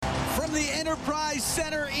from the Enterprise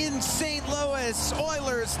Center in St. Louis.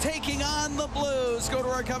 Oilers taking on the Blues. Go to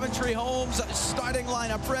our Coventry Homes starting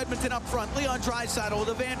lineup for Edmonton up front. Leon Draisaitl with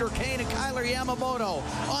Evander Kane and Kyler Yamamoto.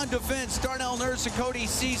 On defense, Darnell Nurse and Cody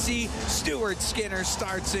Ceci. Stuart Skinner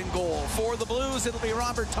starts in goal. For the Blues, it'll be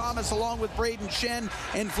Robert Thomas along with Braden Shen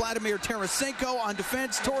and Vladimir Tarasenko. On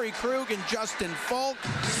defense, Torrey Krug and Justin Falk.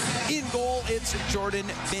 In goal, it's Jordan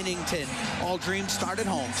Binnington. All dreams start at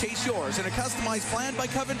home. Chase yours in a customized plan by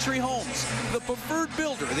Coventry Homes, the preferred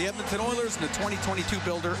builder of the Edmonton Oilers and the 2022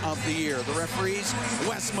 Builder of the Year. The referees,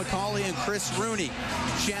 Wes McCauley and Chris Rooney.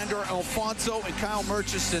 Shandor Alfonso and Kyle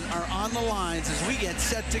Murchison are on the lines as we get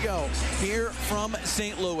set to go here from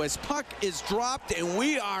St. Louis. Puck is dropped and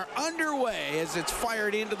we are underway as it's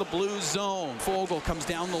fired into the Blues zone. Foegele comes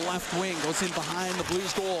down the left wing, goes in behind the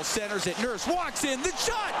Blues goal, centers it. Nurse walks in, the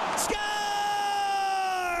shot, scores!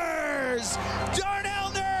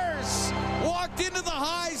 Darnell Nurse walked into the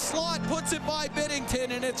high slot, puts it by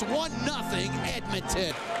Binnington, and it's 1-0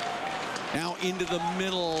 Edmonton. Now into the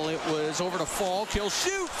middle, it was over to Falk. He'll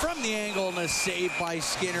shoot from the angle and a save by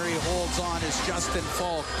Skinner. He holds on as Justin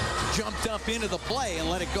Falk jumped up into the play and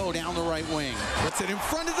let it go down the right wing. Puts it in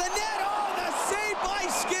front of the net. Oh, the save by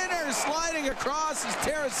Skinner. Sliding across as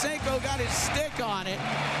Tarasenko got his stick on it.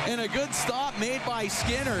 And a good stop made by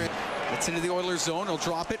Skinner. It's into the Oilers zone. He'll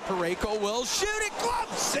drop it. Parayko will shoot it.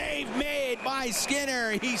 Glove save made by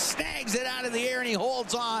Skinner. He snags it out of the air and he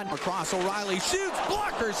holds on. Across O'Reilly shoots.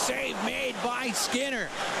 Blocker save made by Skinner.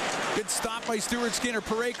 Good stop by Stuart Skinner.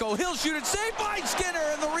 Parayko, he'll shoot it. Saved by Skinner.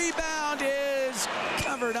 And the rebound is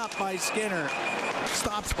covered up by Skinner.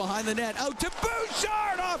 Stops behind the net. Out to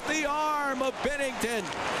Bouchard off the arm of Binnington.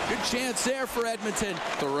 Good chance there for Edmonton.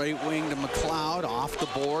 The right wing to McLeod. Off the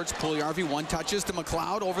boards. Puljujarvi one touches to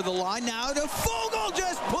McLeod over the line. Now to Foegele,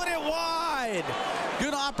 just put it wide.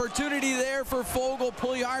 Good opportunity there for Foegele.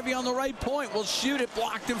 Puljujarvi on the right point will shoot it,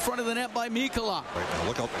 blocked in front of the net by Mikkola. Right now,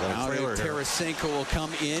 look out. Now Tarasenko will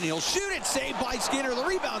come in. He'll shoot it, saved by Skinner. The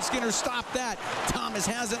rebound, Skinner stopped that. Thomas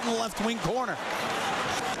has it in the left wing corner.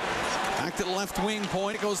 Back to the left wing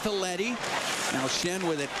point. It goes to Leddy. Now Shen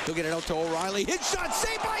with it. He'll get it out to O'Reilly. Hit shot,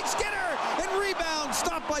 saved by Skinner. And rebound,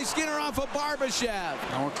 stopped by Skinner off of Barbashev.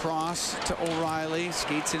 Now across to O'Reilly.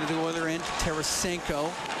 Skates into the Oiler end. Tarasenko.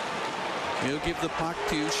 He'll give the puck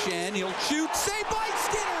to Shen. He'll shoot. Saved by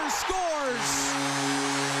Skinner. Scores.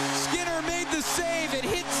 Skinner made the save. It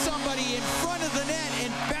hits somebody in front of the net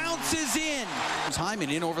and bounces in. Hyman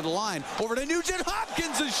in over the line. Over to Nugent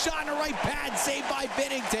Hopkins. A shot in a right pad. Saved by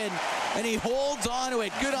Binnington. And he holds on to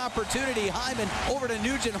it. Good opportunity. Hyman over to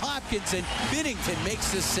Nugent Hopkins. And Binnington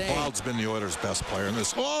makes the save. Cloud's been the Oilers' best player in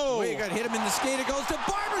this. Oh! He got hit him in the skate. It goes to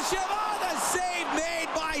Barbashev. Oh, the save made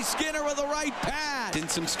by Skinner with a right pad. In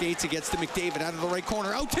some skates against to McDavid out of the right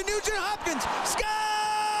corner. Out to Nugent Hopkins.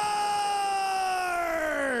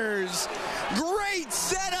 Scores! Great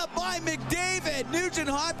setup by McDavid. Nugent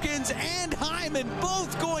Hopkins and Hyman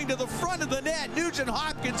both going to the front of the net. Nugent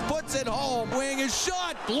Hopkins puts it home. Wing his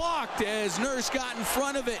shot blocked as Nurse got in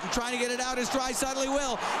front of it and trying to get it out as Draisaitl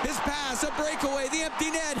will. His pass, a breakaway, the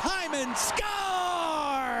empty net. Hyman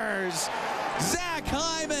scores! Zach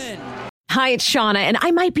Hyman. Hi, it's Shauna, and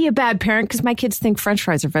I might be a bad parent because my kids think French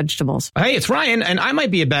fries are vegetables. Hey, it's Ryan, and I might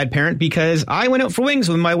be a bad parent because I went out for wings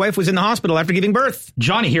when my wife was in the hospital after giving birth.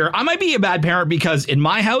 Johnny here. I might be a bad parent because in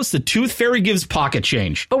my house, the Tooth Fairy gives pocket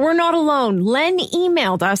change. But we're not alone. Len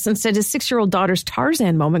emailed us and said his 6-year-old daughter's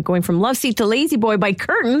Tarzan moment going from love seat to lazy boy by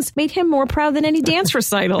curtains made him more proud than any dance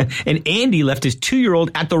recital. And Andy left his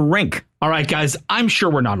 2-year-old at the rink. All right, guys, I'm sure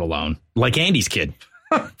we're not alone. Like Andy's kid.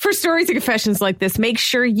 For stories and confessions like this, make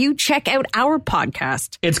sure you check out our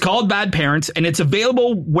podcast. It's called Bad Parents, and it's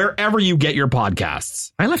available wherever you get your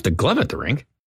podcasts. I left a glove at the rink.